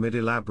staged amid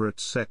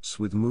elaborate sets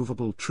with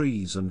movable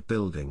trees and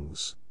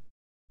buildings.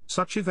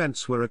 Such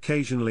events were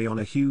occasionally on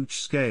a huge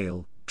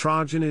scale.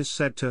 Trajan is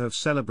said to have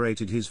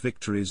celebrated his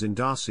victories in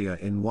Dacia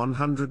in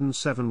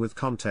 107 with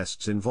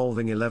contests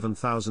involving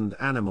 11,000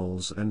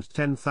 animals and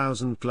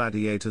 10,000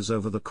 gladiators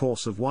over the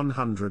course of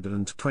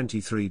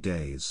 123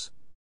 days.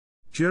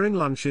 During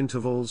lunch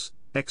intervals,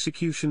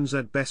 executions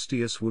at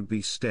Bestius would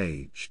be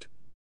staged.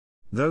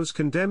 Those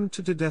condemned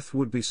to death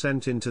would be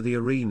sent into the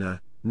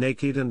arena,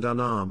 naked and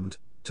unarmed,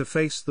 to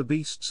face the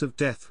beasts of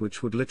death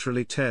which would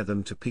literally tear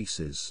them to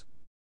pieces.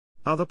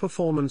 Other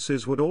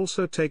performances would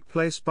also take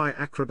place by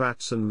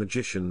acrobats and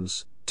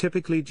magicians,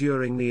 typically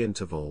during the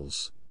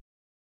intervals.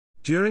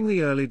 During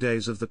the early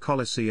days of the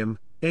Colosseum,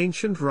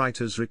 ancient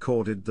writers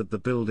recorded that the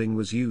building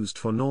was used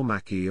for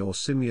naumachie or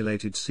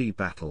simulated sea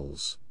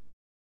battles.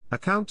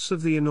 Accounts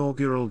of the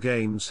inaugural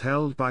games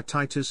held by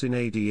Titus in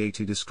AD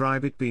 80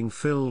 describe it being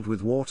filled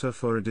with water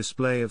for a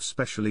display of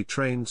specially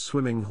trained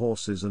swimming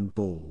horses and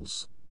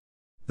bulls.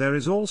 There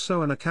is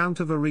also an account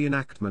of a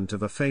reenactment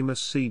of a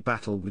famous sea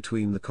battle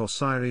between the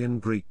Corcyraean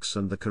Greeks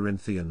and the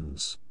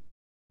Corinthians.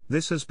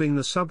 This has been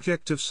the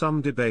subject of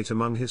some debate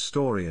among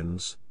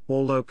historians.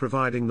 Although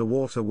providing the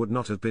water would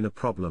not have been a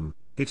problem,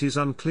 it is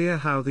unclear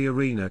how the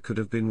arena could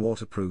have been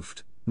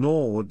waterproofed,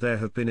 nor would there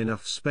have been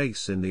enough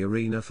space in the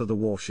arena for the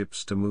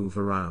warships to move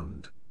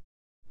around.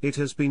 It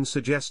has been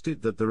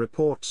suggested that the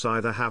reports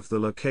either have the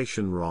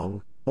location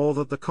wrong, or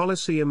that the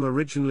Colosseum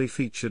originally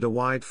featured a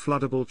wide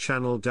floodable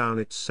channel down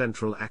its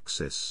central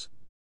axis.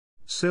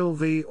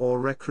 Sylvae or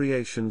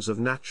recreations of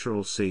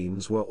natural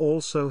scenes were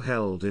also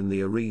held in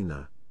the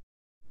arena.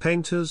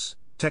 Painters,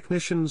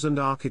 technicians and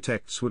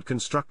architects would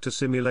construct a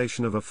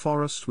simulation of a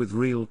forest with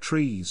real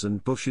trees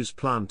and bushes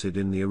planted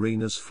in the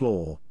arena's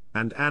floor,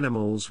 and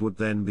animals would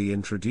then be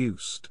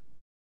introduced.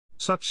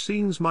 Such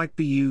scenes might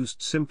be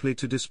used simply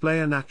to display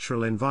a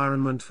natural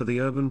environment for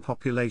the urban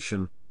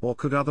population, or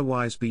could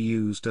otherwise be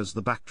used as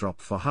the backdrop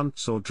for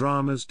hunts or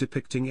dramas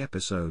depicting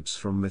episodes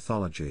from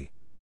mythology.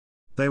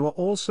 They were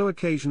also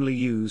occasionally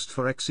used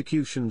for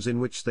executions in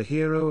which the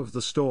hero of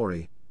the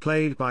story,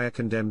 played by a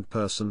condemned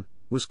person,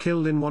 was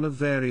killed in one of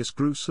various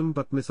gruesome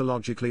but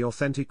mythologically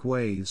authentic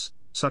ways,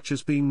 such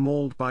as being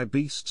mauled by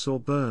beasts or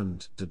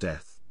burned to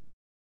death.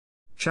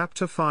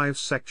 Chapter 5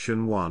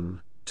 Section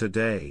 1,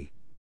 Today.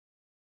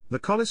 The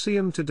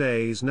Colosseum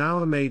today is now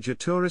a major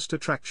tourist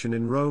attraction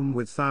in Rome,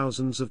 with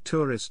thousands of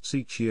tourists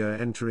each year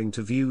entering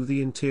to view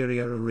the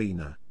interior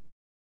arena.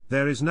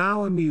 There is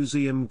now a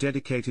museum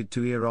dedicated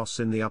to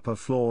Eros in the upper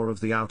floor of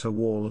the outer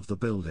wall of the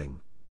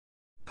building.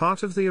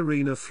 Part of the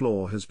arena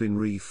floor has been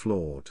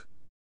re-floored.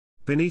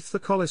 Beneath the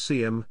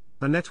Colosseum,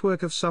 a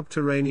network of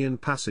subterranean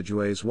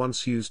passageways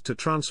once used to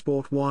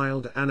transport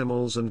wild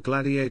animals and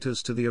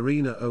gladiators to the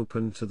arena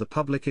opened to the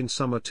public in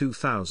summer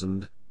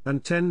 2010.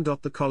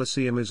 The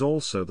Colosseum is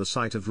also the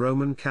site of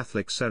Roman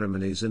Catholic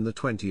ceremonies in the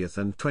 20th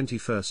and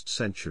 21st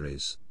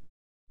centuries.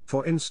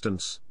 For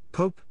instance,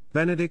 Pope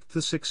Benedict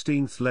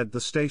XVI led the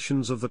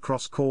Stations of the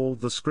Cross, called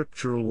the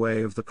Scriptural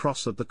Way of the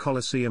Cross, at the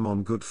Colosseum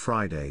on Good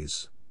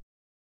Fridays.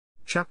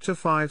 Chapter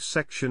 5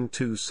 Section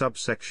 2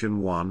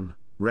 Subsection 1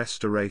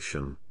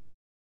 Restoration.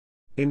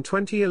 In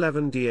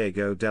 2011,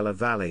 Diego della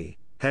Valle,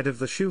 head of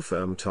the shoe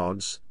firm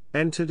Tod's,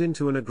 entered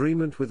into an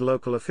agreement with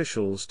local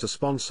officials to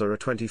sponsor a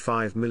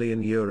 €25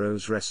 million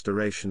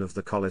restoration of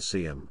the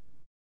Colosseum.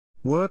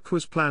 Work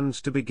was planned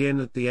to begin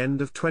at the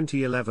end of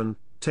 2011,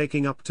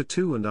 taking up to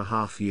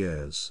 2.5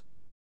 years.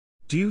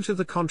 Due to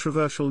the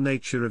controversial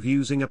nature of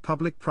using a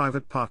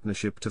public-private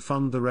partnership to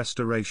fund the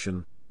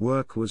restoration,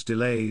 work was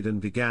delayed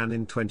and began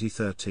in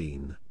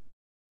 2013.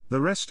 The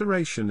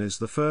restoration is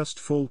the first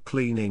full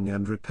cleaning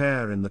and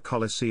repair in the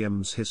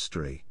Colosseum's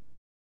history.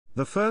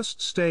 The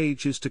first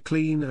stage is to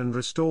clean and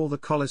restore the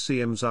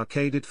Colosseum's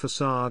arcaded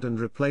facade and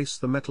replace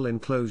the metal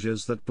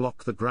enclosures that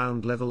block the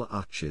ground-level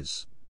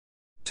arches.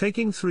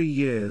 Taking 3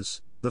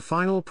 years, the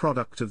final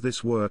product of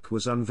this work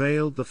was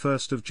unveiled the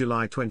 1st of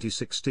July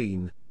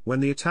 2016,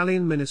 when the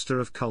Italian Minister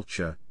of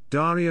Culture,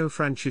 Dario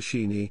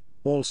Franceschini,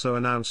 also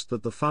announced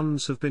that the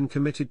funds have been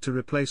committed to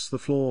replace the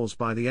floors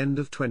by the end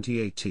of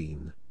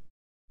 2018.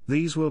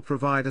 These will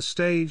provide a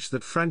stage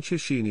that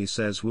Franceschini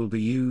says will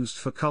be used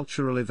for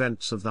cultural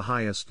events of the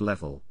highest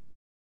level.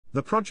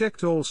 The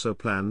project also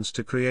plans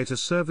to create a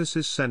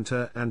services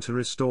center and to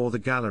restore the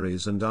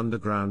galleries and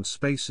underground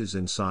spaces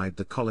inside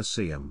the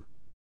Colosseum.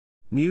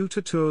 New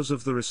to tours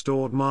of the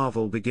restored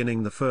marvel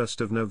beginning the 1st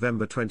of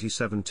November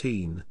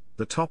 2017,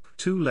 the top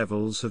 2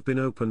 levels have been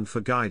opened for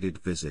guided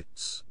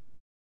visits.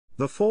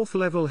 The 4th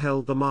level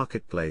held the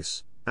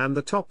marketplace, and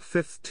the top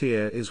 5th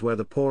tier is where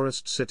the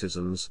poorest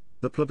citizens,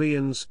 the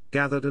plebeians,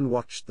 gathered and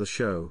watched the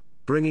show,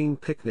 bringing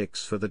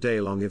picnics for the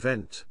day-long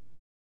event.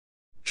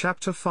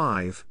 Chapter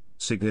 5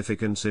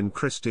 Significance in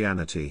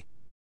Christianity.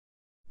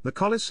 The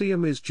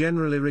Colosseum is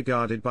generally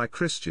regarded by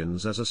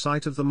Christians as a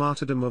site of the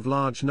martyrdom of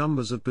large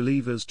numbers of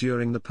believers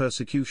during the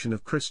persecution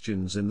of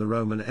Christians in the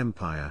Roman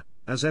Empire,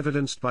 as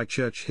evidenced by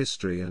church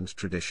history and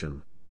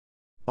tradition.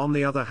 On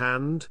the other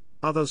hand,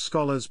 other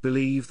scholars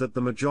believe that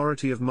the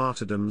majority of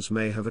martyrdoms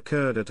may have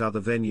occurred at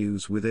other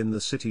venues within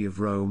the city of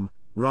Rome,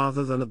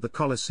 rather than at the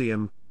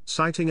Colosseum,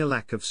 citing a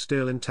lack of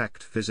still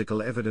intact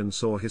physical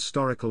evidence or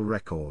historical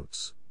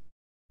records.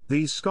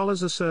 These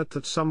scholars assert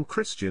that some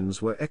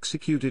Christians were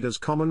executed as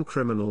common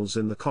criminals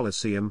in the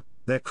Colosseum,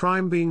 their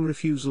crime being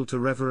refusal to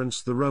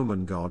reverence the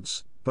Roman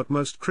gods, but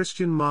most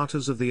Christian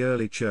martyrs of the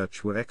early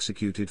church were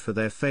executed for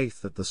their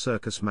faith at the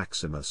Circus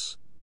Maximus.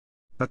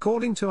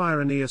 According to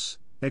Irenaeus,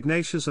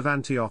 Ignatius of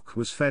Antioch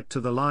was fed to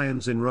the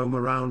lions in Rome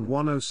around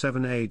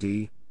 107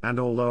 AD, and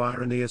although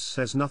Irenaeus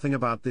says nothing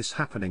about this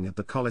happening at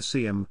the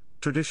Colosseum,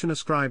 tradition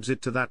ascribes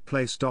it to that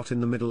place.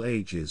 In the Middle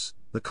Ages,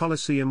 the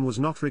Colosseum was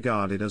not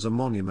regarded as a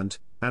monument,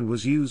 and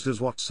was used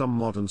as what some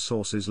modern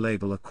sources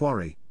label a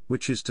quarry,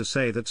 which is to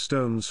say that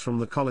stones from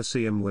the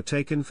Colosseum were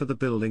taken for the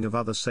building of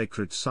other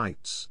sacred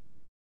sites.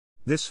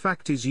 This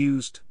fact is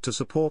used to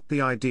support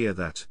the idea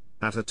that,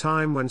 at a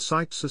time when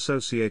sites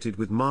associated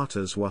with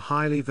martyrs were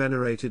highly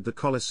venerated, the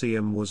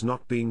Colosseum was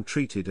not being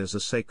treated as a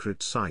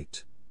sacred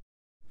site.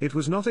 It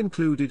was not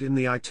included in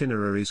the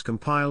itineraries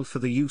compiled for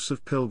the use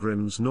of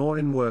pilgrims nor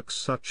in works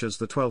such as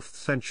the 12th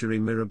century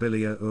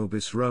Mirabilia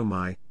Orbis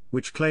Romae,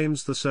 which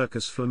claims the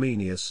Circus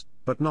Flaminius,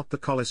 but not the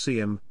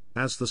Colosseum,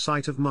 as the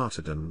site of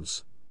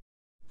martyrdoms.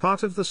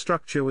 Part of the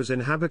structure was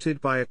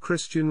inhabited by a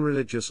Christian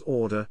religious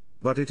order,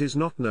 but it is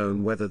not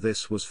known whether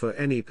this was for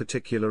any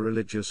particular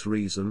religious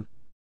reason.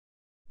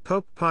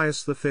 Pope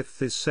Pius V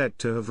is said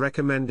to have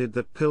recommended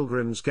that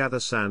pilgrims gather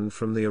sand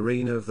from the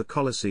arena of the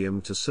Colosseum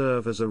to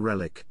serve as a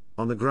relic,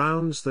 on the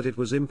grounds that it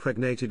was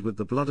impregnated with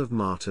the blood of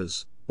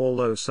martyrs,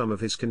 although some of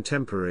his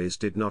contemporaries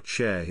did not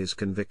share his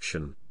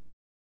conviction.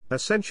 A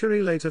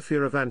century later,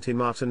 Fioravanti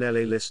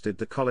Martinelli listed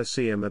the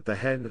Colosseum at the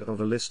head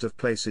of a list of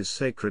places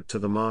sacred to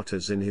the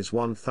martyrs in his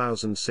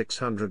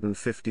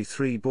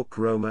 1653 book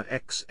Roma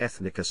ex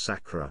Ethnica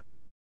Sacra.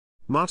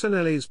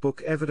 Martinelli's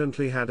book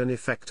evidently had an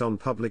effect on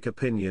public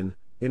opinion.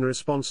 In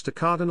response to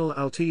Cardinal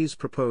Alti's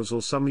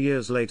proposal some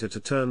years later to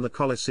turn the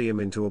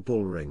Colosseum into a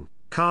bullring,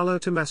 Carlo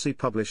Tomasi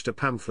published a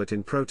pamphlet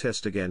in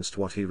protest against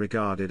what he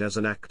regarded as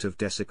an act of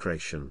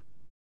desecration.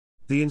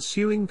 The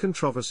ensuing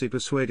controversy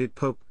persuaded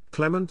Pope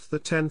Clement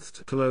X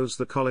to close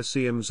the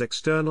Colosseum's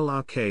external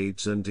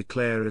arcades and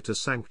declare it a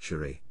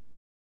sanctuary.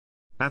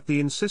 At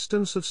the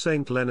insistence of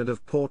Saint Leonard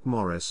of Port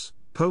Morris,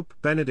 Pope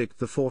Benedict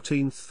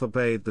XIV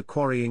forbade the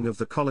quarrying of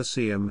the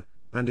Colosseum,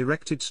 and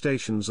erected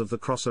stations of the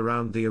cross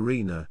around the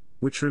arena,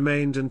 which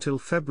remained until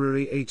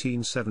February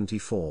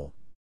 1874.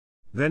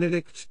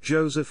 Benedict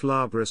Joseph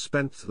Labre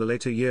spent the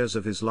later years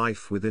of his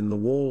life within the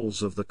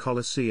walls of the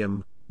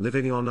Colosseum,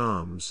 living on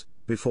alms,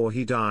 before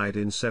he died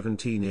in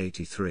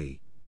 1783.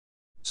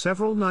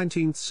 Several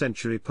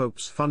 19th-century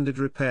popes funded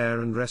repair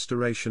and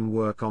restoration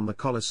work on the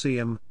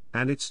Colosseum,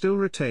 and it still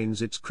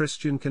retains its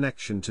Christian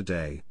connection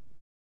today.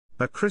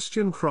 A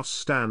Christian cross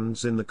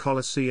stands in the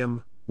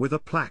Colosseum, with a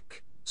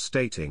plaque,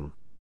 stating,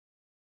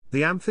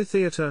 "The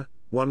amphitheatre,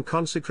 one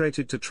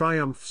consecrated to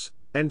triumphs,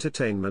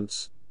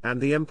 entertainments,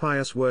 and the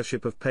impious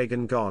worship of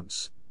pagan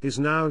gods, is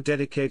now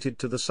dedicated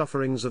to the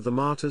sufferings of the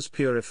martyrs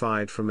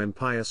purified from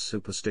impious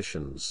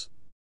superstitions."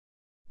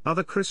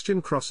 Other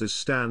Christian crosses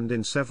stand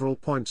in several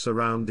points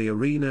around the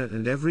arena,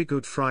 and every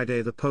Good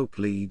Friday the Pope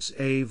leads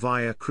a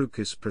Via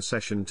Crucis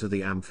procession to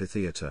the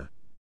amphitheatre.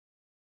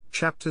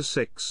 Chapter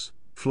 6,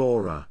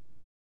 Flora.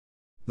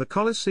 The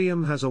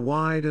Colosseum has a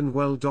wide and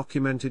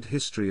well-documented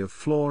history of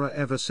flora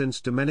ever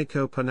since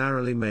Domenico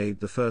Panarelli made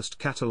the first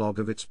catalogue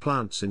of its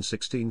plants in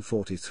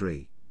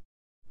 1643.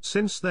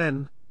 Since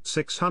then,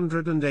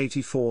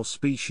 684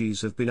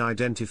 species have been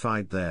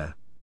identified there.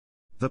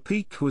 The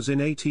peak was in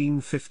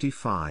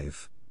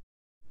 1855.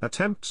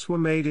 Attempts were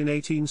made in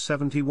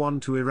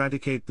 1871 to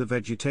eradicate the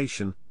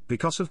vegetation,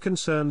 because of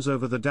concerns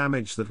over the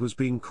damage that was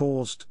being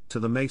caused to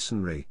the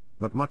masonry,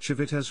 but much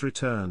of it has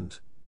returned.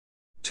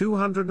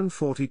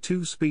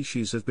 242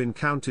 species have been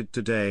counted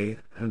today,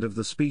 and of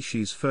the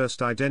species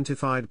first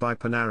identified by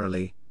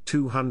Panarelli,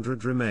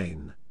 200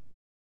 remain.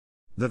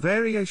 The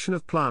variation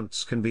of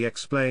plants can be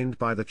explained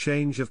by the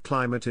change of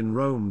climate in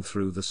Rome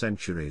through the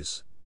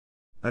centuries.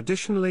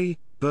 Additionally,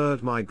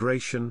 bird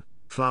migration,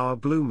 flower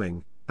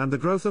blooming, and the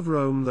growth of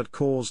Rome that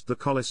caused the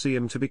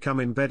Colosseum to become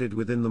embedded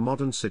within the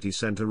modern city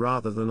centre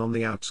rather than on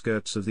the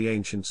outskirts of the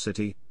ancient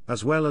city,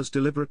 as well as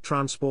deliberate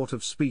transport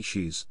of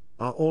species,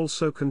 are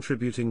also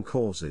contributing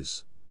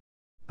causes.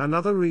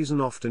 Another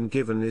reason often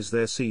given is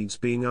their seeds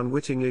being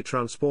unwittingly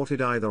transported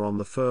either on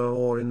the fur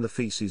or in the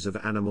feces of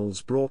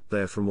animals brought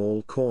there from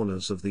all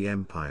corners of the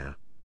empire.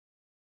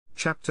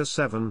 Chapter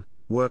 7,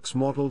 Works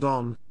modelled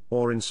on,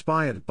 or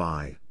inspired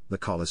by, the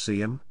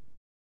Colosseum.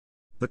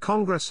 The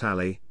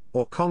Kongresshalle,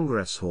 or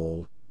Congress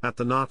Hall, at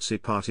the Nazi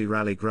Party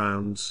rally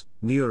grounds,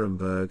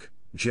 Nuremberg,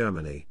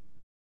 Germany.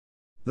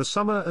 The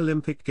Summer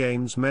Olympic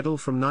Games medal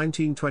from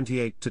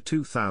 1928 to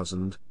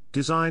 2000,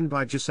 designed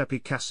by Giuseppe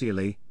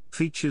Cassioli,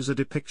 features a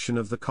depiction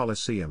of the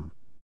Colosseum.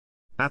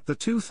 At the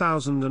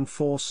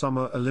 2004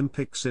 Summer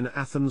Olympics in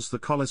Athens, the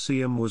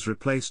Colosseum was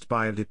replaced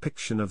by a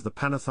depiction of the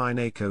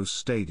Panathinaikos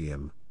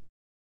Stadium.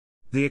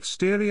 The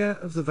exterior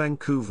of the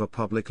Vancouver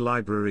Public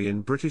Library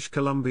in British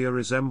Columbia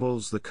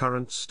resembles the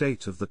current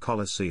state of the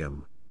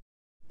Colosseum.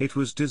 It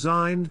was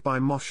designed by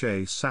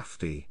Moshe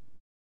Safdie.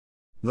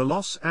 The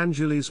Los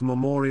Angeles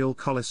Memorial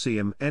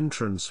Coliseum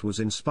entrance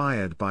was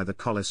inspired by the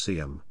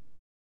Colosseum.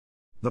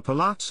 The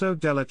Palazzo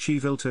della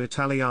Civiltà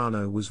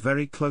Italiana was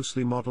very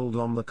closely modelled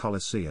on the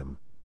Colosseum.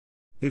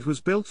 It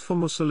was built for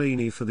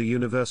Mussolini for the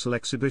Universal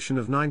Exhibition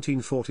of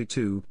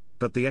 1942,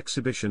 but the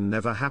exhibition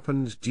never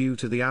happened due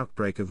to the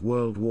outbreak of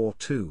World War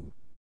II.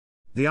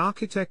 The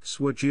architects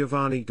were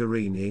Giovanni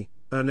Guerini,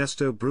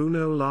 Ernesto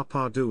Bruno La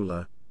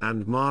Padula,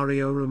 and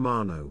Mario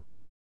Romano.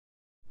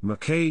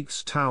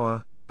 McCaig's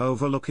Tower,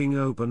 overlooking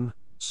Oban,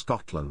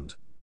 Scotland.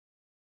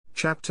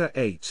 Chapter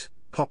 8,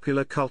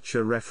 Popular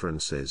Culture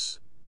References.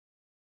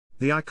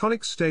 The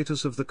iconic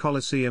status of the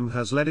Colosseum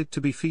has led it to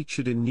be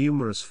featured in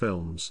numerous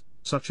films,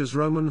 such as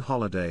Roman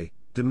Holiday,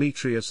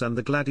 Demetrius and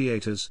the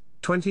Gladiators,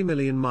 20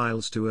 Million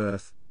Miles to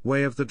Earth,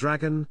 Way of the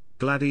Dragon,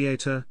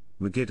 Gladiator,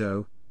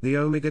 Megiddo, The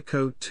Omega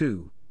Code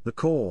 2, The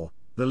Core,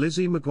 the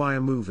Lizzie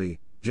McGuire movie,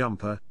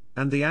 Jumper,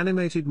 and the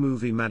animated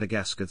movie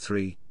Madagascar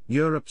 3,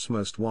 Europe's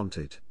Most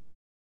Wanted.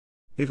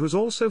 It was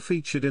also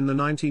featured in the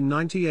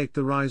 1998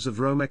 The Rise of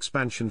Rome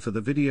expansion for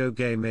the video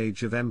game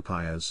Age of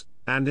Empires,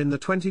 and in the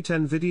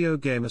 2010 video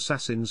game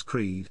Assassin's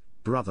Creed,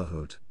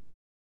 Brotherhood.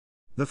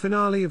 The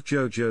finale of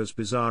JoJo's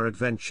Bizarre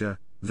Adventure,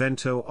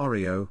 Vento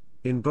Oreo,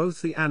 in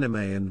both the anime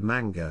and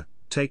manga,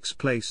 takes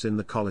place in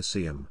the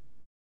Colosseum.